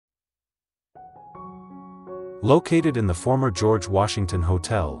Located in the former George Washington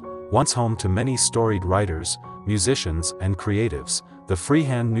Hotel, once home to many storied writers, musicians, and creatives, the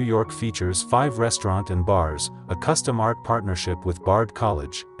Freehand New York features 5 restaurants and bars, a custom art partnership with Bard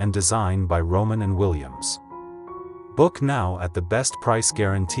College, and design by Roman and Williams. Book now at the best price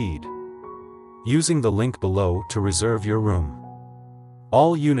guaranteed. Using the link below to reserve your room.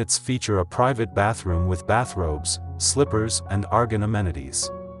 All units feature a private bathroom with bathrobes, slippers, and Argan amenities.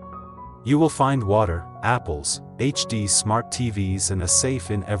 You will find water, apples, HD smart TVs and a safe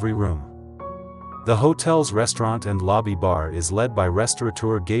in every room. The hotel's restaurant and lobby bar is led by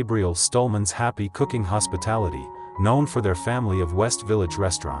restaurateur Gabriel Stulman's Happy Cooking Hospitality, known for their family of West Village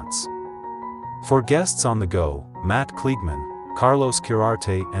restaurants. For guests on the go, Matt Kliegman, Carlos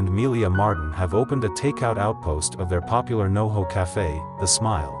Quirarte and Melia Marden have opened a takeout outpost of their popular Noho café, The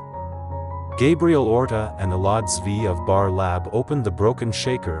Smile. Gabriel Orta and Elad of Bar Lab opened the Broken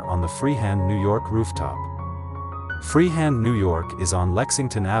Shaker on the Freehand New York Rooftop. Freehand New York is on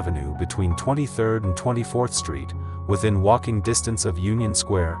Lexington Avenue between 23rd and 24th Street, within walking distance of Union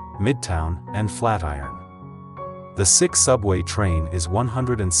Square, Midtown, and Flatiron. The 6 subway train is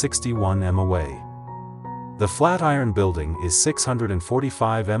 161 m away. The Flatiron building is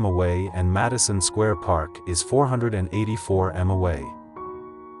 645 m away and Madison Square Park is 484 m away.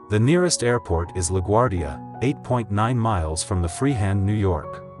 The nearest airport is LaGuardia, 8.9 miles from the Freehand New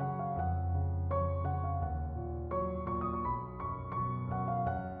York.